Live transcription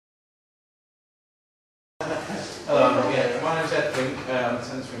Hello, yeah, my name's Edwin. I'm a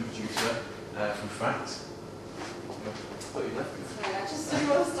Tenantspin producer from Fact. What you left with? I just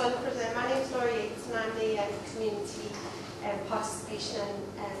want to start present. My name's Yates and I'm the community participation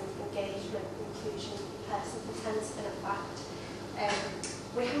and engagement inclusion person for Tenantspin at Fact.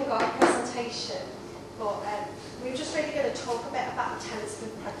 We haven't got a presentation, but we were just really going to talk a bit about the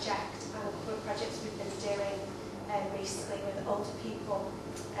Tenantspin project and a couple of projects we've been doing recently with older people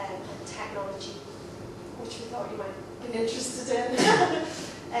and technology, which we thought you might be interested in.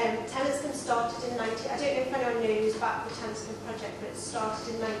 Tenantspin started in I don't know if anyone knows about the Tenantspin project, but it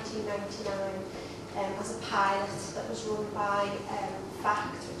started in 1999 as a pilot that was run by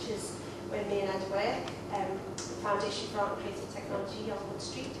FACT, which is where me and Ed work, the Foundation for Art and Creative Technology on Wood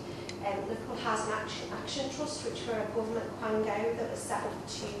Street. Liverpool has an action trust, which were a government quango that was set up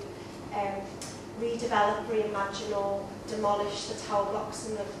to redevelop, reimagine or demolish the tower blocks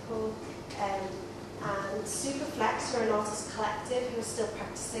in Liverpool. And Superflex, who are an artist collective who are still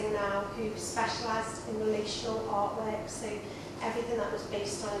practicing now, who specialised in relational artwork, so everything that was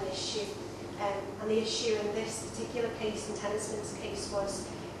based on an issue. And the issue in this particular case, in Tenantspin's case, was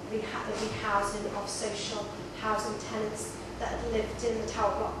the rehousing of social housing tenants that had lived in the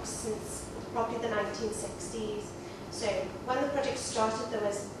tower blocks since probably the 1960s. So when the project started, there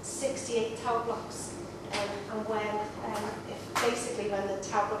was 68 tower blocks. And when, basically when the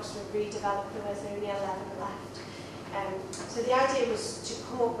tower blocks were redeveloped, there was only 11 left. So the idea was to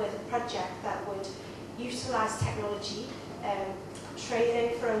come up with a project that would utilise technology,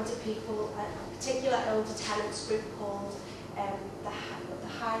 training for older people, a particular older tenants group called the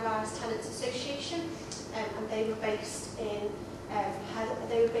High-Rise Tenants Association, and they were based in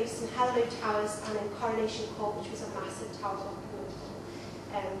Hello Towers and in Coronation Court, which was a massive tower block in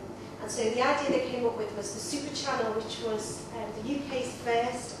Liverpool. And so the idea they came up with was the Super Channel, which was the UK's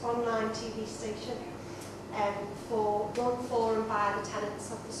first online TV station run for and by the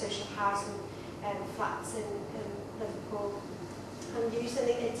tenants of the social housing flats in Liverpool, and using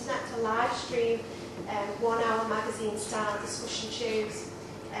the internet to live stream 1 hour magazine style discussion shows,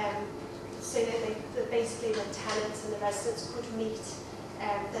 so that basically the tenants and the residents could meet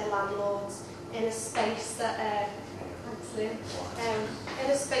their landlords in a space that in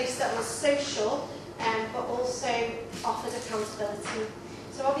a space that was social, but also offered accountability.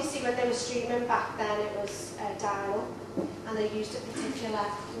 So obviously when they were streaming back then, it was dial-up, and they used a particular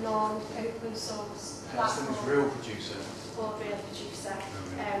non-open source platform. That's the real producer. Or real producer.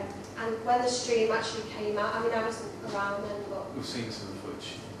 And when the stream actually came out, I mean, I wasn't around then, but we've seen some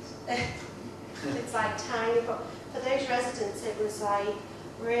footage. It's like tiny, but for those residents, it was like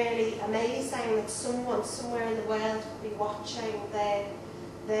really amazing that someone somewhere in the world would be watching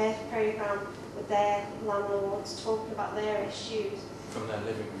their programme with their landlords talking about their issues from their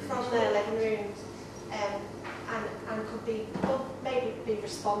living rooms. From their living rooms, and could be, well, maybe be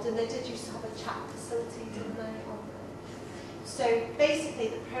responding. They did used to have a chat facility, didn't they? So basically,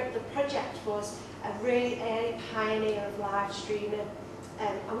 the project was a really early pioneer of live streaming,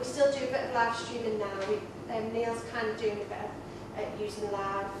 and we still do a bit of live streaming now. Neil's kind of doing a bit of using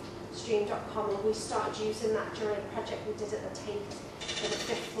livestream.com, and we started using that during a project we did at the Tate for the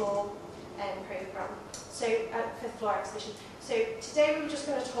 5th floor programme, so 5th floor exhibition. So today we were just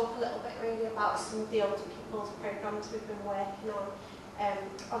going to talk a little bit really about some of the older people's programmes we've been working on.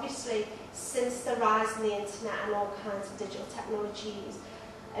 Obviously, since the rise in the internet and all kinds of digital technologies,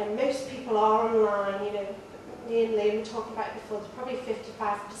 most people are online. You know, me and Liam were talking about it before, there's probably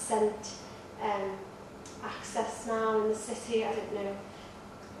 55% access now in the city. I don't know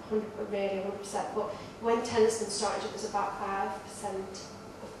really 100%, but when Tenantspin started, it was about 5%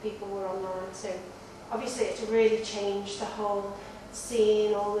 of people were online. So obviously it's really changed the whole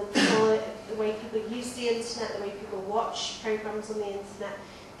scene, all the way people use the internet, the way people watch programmes on the internet,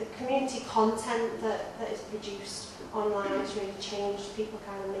 the community content that is produced online has really changed. People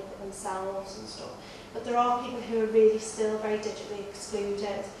kind of make it themselves and stuff. But there are people who are really still very digitally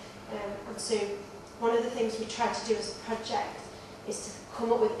excluded, and so one of the things we try to do as a project is to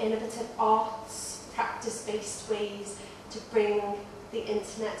come up with innovative arts, practice-based ways to bring the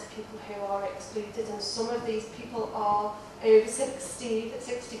internet to people who are excluded. And some of these people are over 60,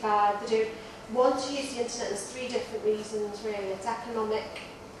 65. They don't want to use the internet. There's 3 different reasons, really. It's economic,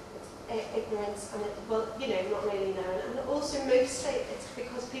 it's ignorance, and well, you know, not really knowing. And also mostly it's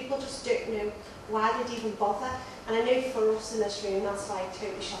because people just don't know why they'd even bother. And I know for us in this room, that's like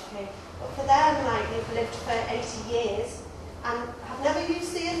totally shocking. But for them, like, they've lived for 80 years and have never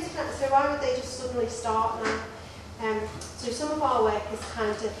used the internet, so why would they just suddenly start now? So some of our work is kind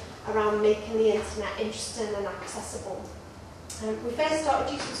of around making the internet interesting and accessible. We first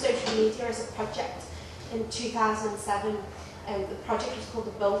started using social media as a project in 2007, the project was called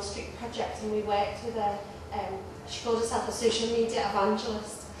the Bold Street Project, and we worked with she called herself a social media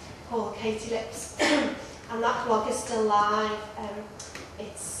evangelist called Katie Lips, and that blog is still live.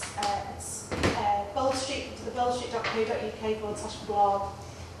 It's Bold Street, the boldstreet.co.uk/blog,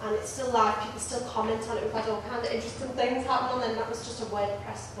 and it's still live. People still comment on it. We've had all kinds of interesting things happen on there, and that was just a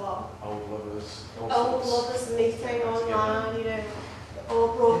WordPress blog. Old lovers. Old lovers meeting online, you know, all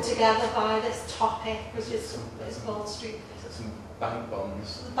brought together by this topic, which is Bold Street. Some bank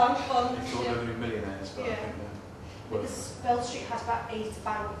bonds. The bank bonds. It's all going to be millionaires, but I think because Bold Street has about 8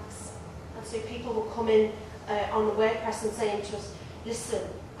 banks, and so people will come in on the WordPress and saying to us, listen,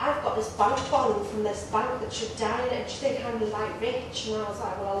 I've got this bank bond from this bank that should die in it, do you think I'm like rich? And I was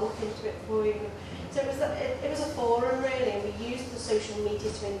like, well, I'll look into it for you. So it was a forum really, and we used the social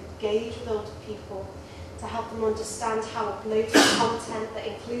media to engage with older people, to help them understand how uploading content that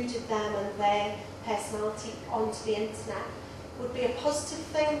included them and their personality onto the internet would be a positive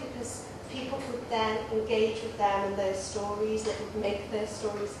thing, because people could then engage with them and their stories. It would make their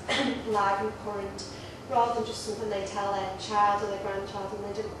stories live and current, rather than just something they tell their child or their grandchild and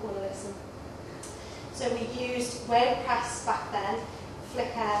they didn't want to listen. So we used WordPress back then,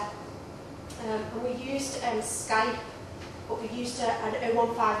 Flickr, and we used Skype, but we used an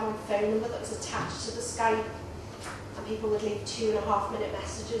 0151 phone number that was attached to the Skype, and people would leave 2.5-minute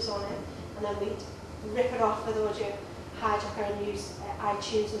messages on it, and then we'd rip it off with audio hijacker and use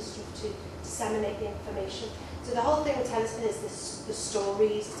iTunes and stuff to disseminate the information. So the whole thing with Tenantspin is the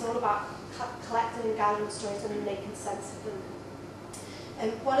stories. It's all about collecting and gathering stories and making sense of them.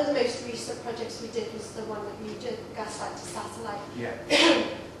 And one of the most recent projects we did was the one that you did, Gaslight to Satellite. Yeah.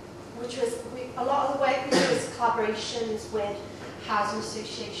 Which was, a lot of the work we do is collaborations with housing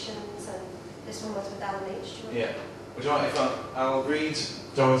associations, and this one was with LMH. Yeah. Would you like, I'll read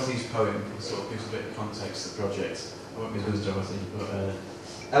Dorothy's poem, it sort of gives a bit of context to the project. I won't be as good as Dorothy, but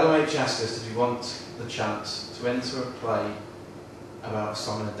LMH asked us, did we want the chance to enter a play about a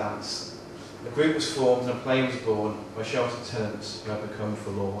song and a dance? A group was formed and a play was born by sheltered tenants who had become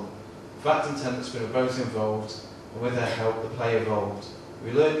forlorn. Fact and Tenantspin were both involved, and with their help the play evolved.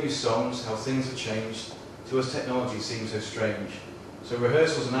 We learned new songs, how things have changed. To us technology seems so strange. So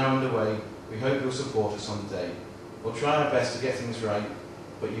rehearsals are now underway. We hope you'll support us on the day. We'll try our best to get things right,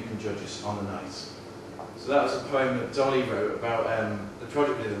 but you can judge us on the night. So that was a poem that Dolly wrote about the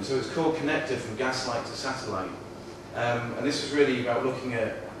project with them. So it's called Connected from Gaslight to Satellite. And this was really about looking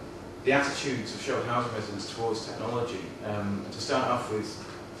at the attitudes of sheltered housing residents towards technology. To start off with,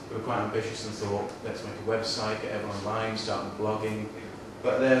 we were quite ambitious and thought, let's make a website, get everyone online, start blogging.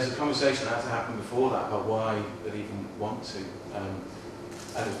 But there's a conversation that had to happen before that about why they'd even want to. And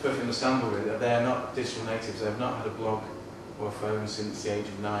it's perfectly understandable really that they're not digital natives. They've not had a blog or a phone since the age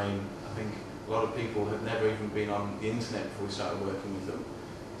of 9. I think a lot of people had never even been on the internet before we started working with them.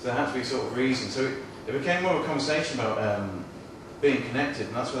 So there had to be sort of reason. So it became more of a conversation about being connected,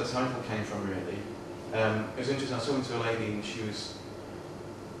 and that's where the title came from really. It was interesting, I was talking to a lady and she was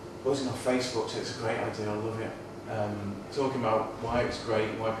posting on Facebook, so it's a great idea, I love it. Talking about why it's great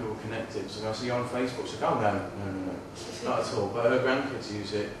and why people are connected. So I see you on Facebook, she's like, oh no, not at all. But her grandkids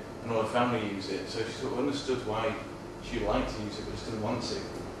use it and all her family use it, so she sort of understood why she liked to use it but just didn't want to.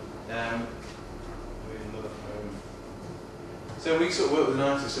 Read another poem. So we sort of worked with an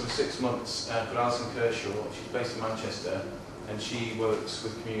artist over 6 months called Alison Kershaw. She's based in Manchester and she works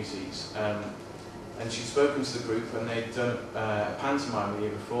with communities. And she'd spoken to the group and they'd done a pantomime the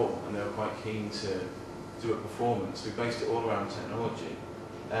year before and they were quite keen to do a performance. We based it all around technology.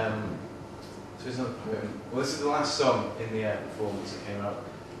 So here's another poem. Well, this is the last song in the performance that came out.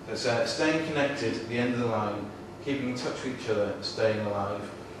 It's staying connected at the end of the line, keeping in touch with each other, staying alive.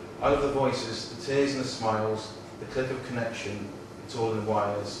 I love the voices, the tears and the smiles, the click of connection, it's all in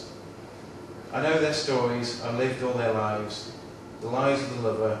wires. I know their stories, I've lived all their lives, the lives of the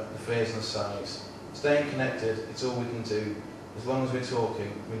lover, the fears and the sighs. Staying connected, it's all we can do. As long as we're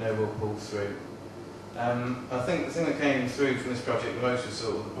talking, we know we'll pull through. I think the thing that came through from this project the most was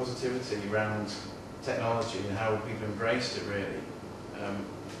sort of the positivity around technology and how people embraced it really. Let me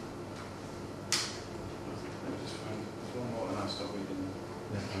just find, there's one more and I'll stop reading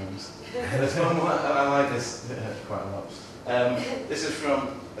their poems. There's one more, I like this quite a lot. This is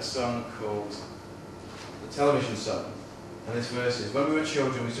from a song called The Television Song, and this verse is, when we were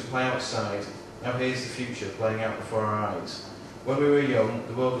children we used to play outside, now here's the future playing out before our eyes. When we were young,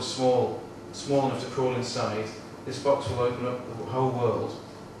 the world was small enough to crawl inside. This box will open up the whole world.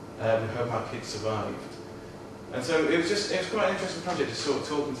 We hope our kids survived. And so it was quite an interesting project, just sort of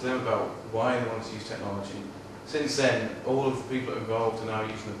talking to them about why they wanted to use technology. Since then, all of the people involved are now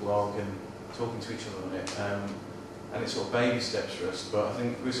using the blog and talking to each other on it. And it's sort of baby steps for us, but I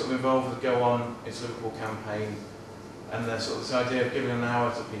think we're sort of involved with the Go On, It's Liverpool campaign, and there's sort of this idea of giving an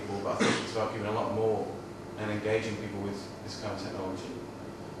hour to people, but I think it's about giving a lot more and engaging people with this kind of technology.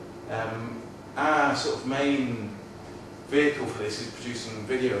 Our sort of main vehicle for this is producing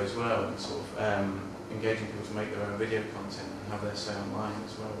video as well, and sort of engaging people to make their own video content and have their say online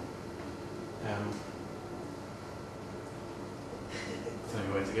as well. I don't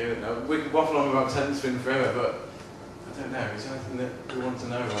know where to go with it now. We could waffle on about Tenantspin forever, but I don't know. Is there anything that we want to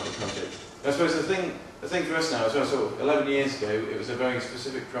know about the project? I suppose the thing for us now as well, sort of 11 years ago, it was a very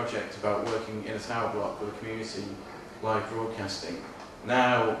specific project about working in a tower block with a community live broadcasting.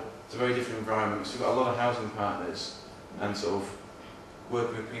 Now it's a very different environment. So we've got a lot of housing partners and sort of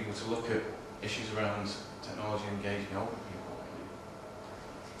working with people to look at issues around technology and engaging older people.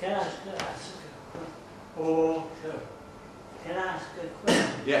 Can I ask a question? Oh, sure. Can I ask a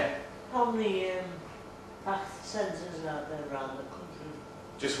question? Yeah. How many fact centres are there around the country?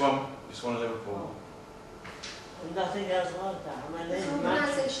 Just one in Liverpool. And nothing else like that? I mean, There's in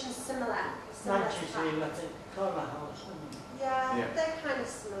organisations similar Manchester, you've got the Corner House, haven't you? Yeah, they're kind of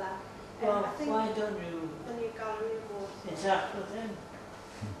similar. Well, I think why don't you the new gallery board. interact with them?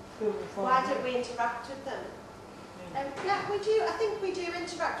 Why don't we interact with them? Yeah, we do. I think we do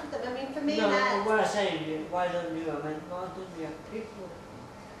interact with them. I mean, for me, No, what I say, why don't you? I mean, why don't you have people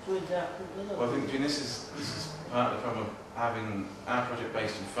to interact with them? Well, I think this is part of the problem of having our project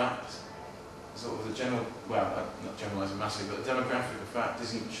based on fact. Sort of the general, well, not generalising massively, but the demographic of fact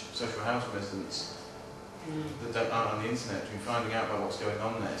isn't social housing residents that aren't on the internet. We've been finding out about what's going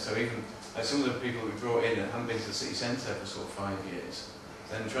on there. So even some of the people that we brought in that hadn't been to the city centre for sort of 5 years,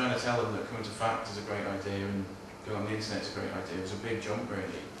 then trying to tell them that coming to fact is a great idea and going on the internet is a great idea was a big jump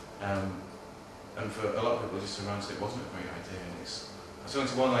really. And for a lot of people just around said it wasn't a great idea. And I was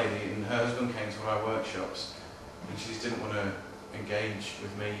talking to one lady and her husband came to one of our workshops and she just didn't want to engage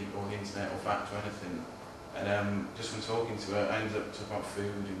with me or the internet or fact or anything. And just from talking to her, I ended up talking about food,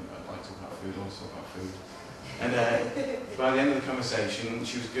 and I like talking about food, I always talk about food. And by the end of the conversation,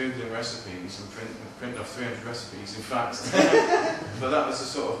 she was Googling recipes and printed off 300 recipes, in fact. But that was the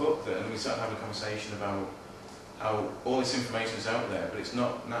sort of hook that, and we started having a conversation about how all this information is out there, but it's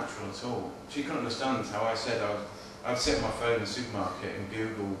not natural at all. She couldn't understand how I said I'd sit on my phone in the supermarket and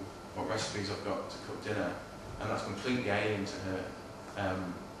Google what recipes I've got to cook dinner, and that's completely alien to her.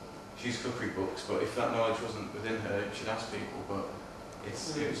 She used cookery books, but if that knowledge wasn't within her, she'd ask people, but it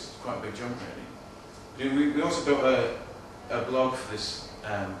was quite a big jump really. We also built a blog for this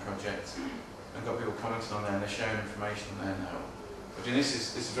project and got people commenting on there and they're sharing information on there now. But this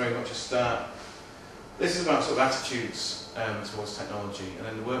is very much a start. This is about sort of attitudes towards technology, and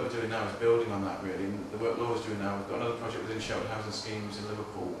then the work we're doing now is building on that really. And the work Laura's doing now, we've got another project within sheltered housing schemes in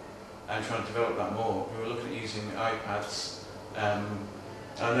Liverpool and trying to develop that more. We were looking at using iPads.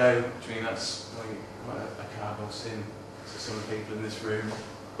 I know, that's quite a cardinal sin to some of the people in this room,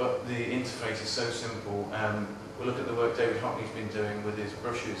 but the interface is so simple. We'll look at the work David Hockney's been doing with his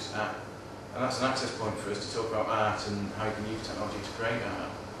Brushes app, and that's an access point for us to talk about art and how you can use technology to create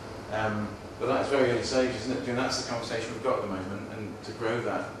art. But that's very early stage, isn't it? And that's the conversation we've got at the moment, and to grow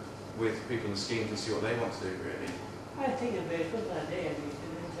that with people in the schemes and see what they want to do, really. I think it'd be a good idea if you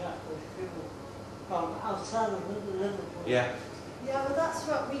could interact with people from outside of Liverpool. Yeah. Yeah, well that's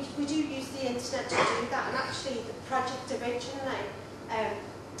what we do use the internet to do that, and actually the project originally,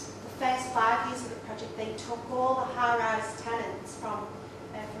 the first 5 years of the project, they took all the high-rise tenants from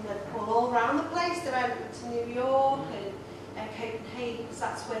Liverpool all around the place. They went to New York and Copenhagen, because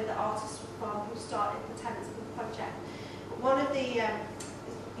that's where the artists were from who started the Tenantspin project. But one of the,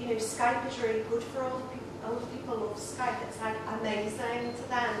 Skype is really good for older people. Older people love Skype. It's like amazing to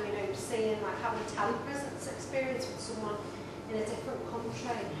them, seeing, like having a telepresence experience with someone in a different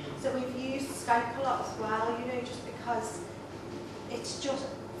country. So we've used Skype a lot as well, just because it's just,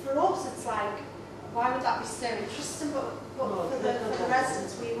 for us it's like, why would that be so interesting? But for the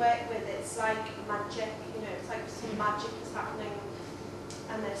residents we work with, it's like magic, it's like some magic is happening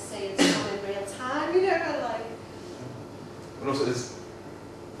and they're seeing someone in real time, like. And also there's,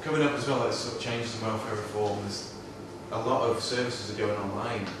 coming up as well, there's sort of changes in welfare reform. There's a lot of services are going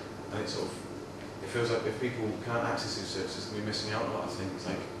online, and it's sort of, it feels like if people can't access those services, they'll be missing out on a lot of things.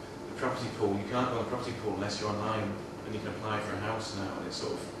 Like the property pool, you can't go on the property pool unless you're online and you can apply for a house now, and it's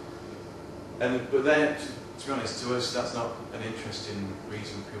sort of, but then, to be honest, to us that's not an interesting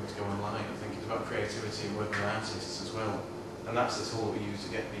reason for people to go online. I think it's about creativity and working with artists as well, and that's the tool that we use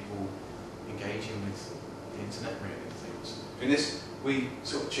to get people engaging with the internet really and things. In this, we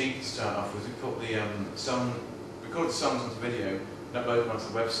sort of cheaped to start off with. We put the we recorded the songs onto video, upload them onto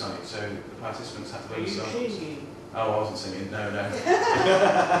the website, so the participants had to Are learn you songs. singing? Oh, I wasn't singing, no.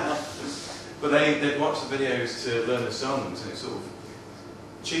 But they'd watch the videos to learn the songs, and it's sort of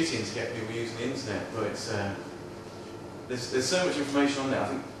cheating to get people using the internet, but it's, there's so much information on there. I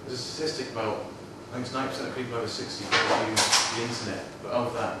think there's a statistic about, I think it's 9% of people over 60 don't use the internet, but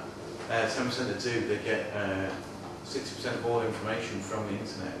of that, 10% that do, they get 60% of all information from the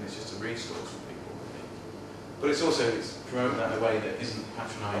internet, and it's just a resource for people, really. But it's also, it's promoting that in a way that isn't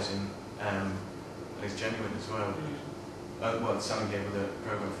patronising, and it's genuine as well. Well, Sam gave with a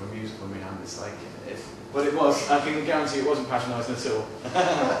programme for a musical in my hand, it's like, but it was, I can guarantee it wasn't patronising at all.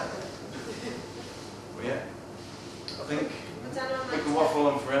 But yeah, I think we can waffle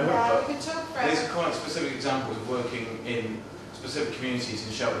on forever, Yeah, but we could talk forever. these are quite specific examples of working in specific communities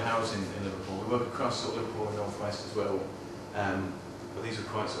in sheltered housing in Liverpool. We work across sort of Liverpool and North West as well, but these are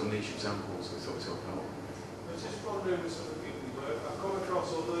quite sort of niche examples we thought we'd talk about. I was just wondering with some of the people we work, I've come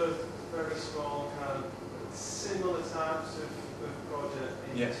across other very small kind of similar types of project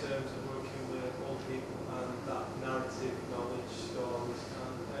in terms of working with old people and that narrative, knowledge, stories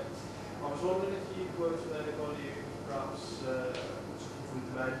kind of thing. I was wondering if you'd worked with anybody who perhaps suffering from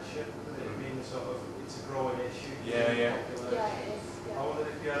dementia, with it being a sort of, it's a growing issue. Yeah, Yeah, it is. I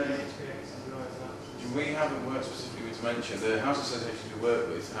wondered if you had any experiences around that. We haven't worked specifically with dementia. The housing associations we work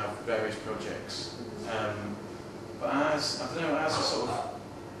with have various projects, but as, I don't know, as a sort of,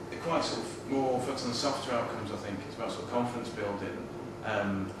 they're quite sort of more focused on the softer outcomes, I think. It's about sort of confidence building.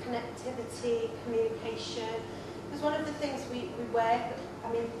 Connectivity, communication. Because one of the things we work,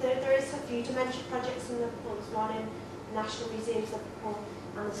 I mean, there is a few dementia projects in Liverpool. There's one in National Museums Liverpool,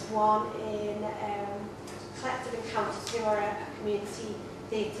 and there's one in Collective Encounters, who are a community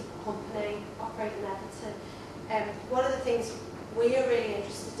theatre company operating in Everton. One of the things we are really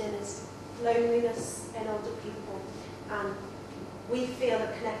interested in is loneliness in older people, and we feel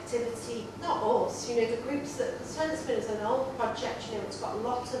that connectivity, not us, you know, the groups that, the Tenantspin is an old project, you know, it's got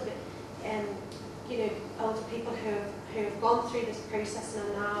lots of, you know, older people who have gone through this process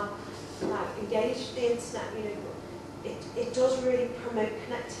and are now like engaged with the internet, you know, it does really promote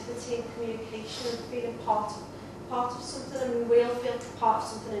connectivity and communication and feeling part of something, and we will feel part of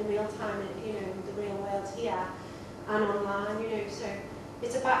something in real time, in, you know, in the real world here and online, you know, so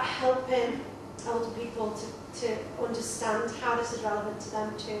it's about helping older people to understand how this is relevant to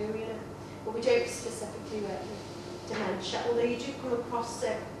them too, you know. But we don't specifically work with dementia, although you do come across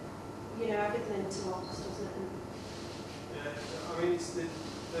it, you know, everything interlocks, doesn't it? Yeah, I mean, it's the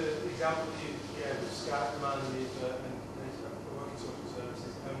example you gave of Skype reminded me of working social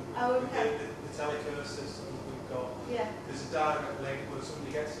services, the telecare system that we've got. Yeah. There's a direct link where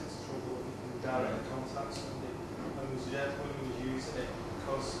somebody gets into trouble and you can directly contact somebody, and there was a gentleman who was using it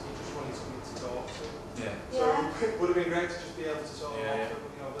because he just wanted somebody to talk to. Yeah. So it would have been great to just be able to sort of offer,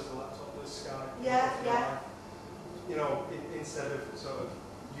 you know, there's a laptop, there's Skype. You know, instead of sort of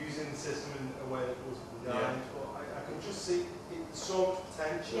using the system in a way that was designed. But I can just see so much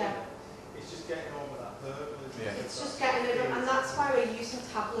potential. Yeah. It's just getting over that hurdle. It's just getting it, and that's why we're using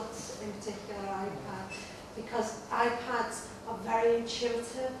tablets, in particular iPad, because iPads are very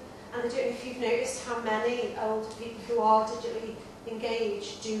intuitive, and I don't know if you've noticed how many older people who are digitally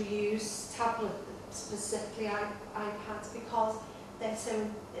engaged do use tablets, specifically iPads, because they're so,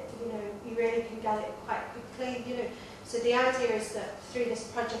 you know, you really can get it quite quickly, you know. So the idea is that through this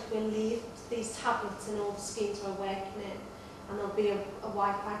project we'll leave these tablets in all the schemes we're working in, and there'll be a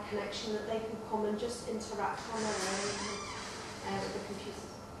Wi-Fi connection that they can come and just interact on their own with the computers.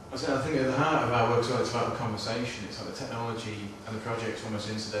 I think at the heart of our work, it's about the conversation. It's like the technology and the project's almost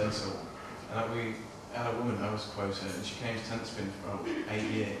incidental. And we had a woman, I was quoting her, and she came to Tenantspin for about 8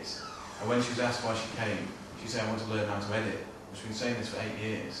 years. And when she was asked why she came, she said, I want to learn how to edit. She's been saying this for 8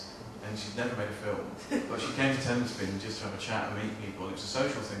 years, and she's never made a film. But she came to Tenantspin just to have a chat and meet people. It was a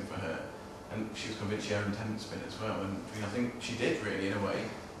social thing for her. And she was convinced she owned Tenantspin as well. And I mean, I think she did really, in a way.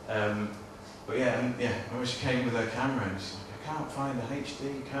 But yeah, when she came with her camera, and she's like, I can't find a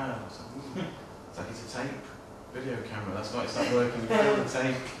HD card. I was like, it's like, it's a tape, video camera. That's why it's not working. Film the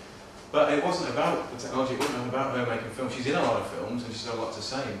tape. But it wasn't about the technology. It wasn't about her making films. She's in a lot of films, and she's got a lot to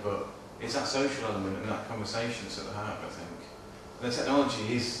say. But it's that social element and that conversation that's at the heart, I think. And the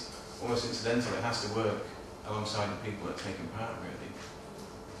technology is almost incidental. It has to work alongside the people that are taking part, really.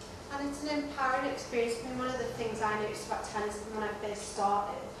 And it's an empowering experience. I mean, one of the things I noticed about Tenantspin when I first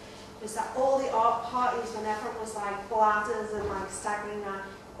started was that all the art parties, when everyone was like bladders and like staggering around,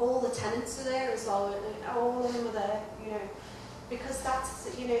 all the tenants were there as well, and all of them were there, you know, because that's,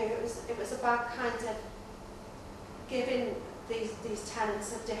 you know, it was about kind of giving these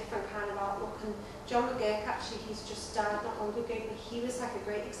tenants a different kind of outlook. And John McGurk, actually, he's just died not long ago, but he was like a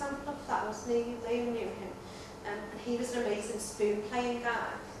great example of that, wasn't he? They knew him. And he was an amazing spoon playing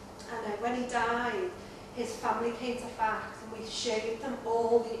guy. And when he died, his family came to fact, and we showed them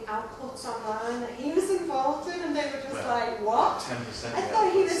all the outputs online that he was involved in, and they were just like, what? 10%. I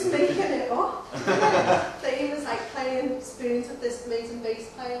thought he was making it up. That he was like playing spoons with this amazing bass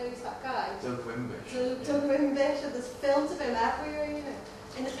player. Who's that guy? Doug Wimbish. Doug Wimbish, and there's films of him everywhere, you know.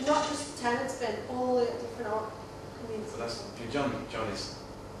 And it's not just Tenantspin, all the different art communities. So that's John is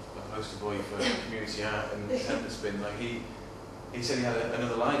a poster boy for community art and Tenantspin. Like he said he had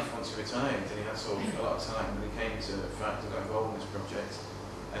another life once he retired, and he had sort of a lot of time, but he came to the fact and got involved in this project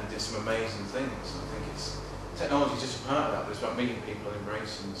and did some amazing things. I think technology is just a part of that, but it's about meeting people and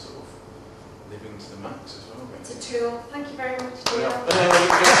embracing sort of living to the max as well. It's a tool. Thank you very much.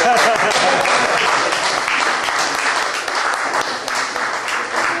 Yeah.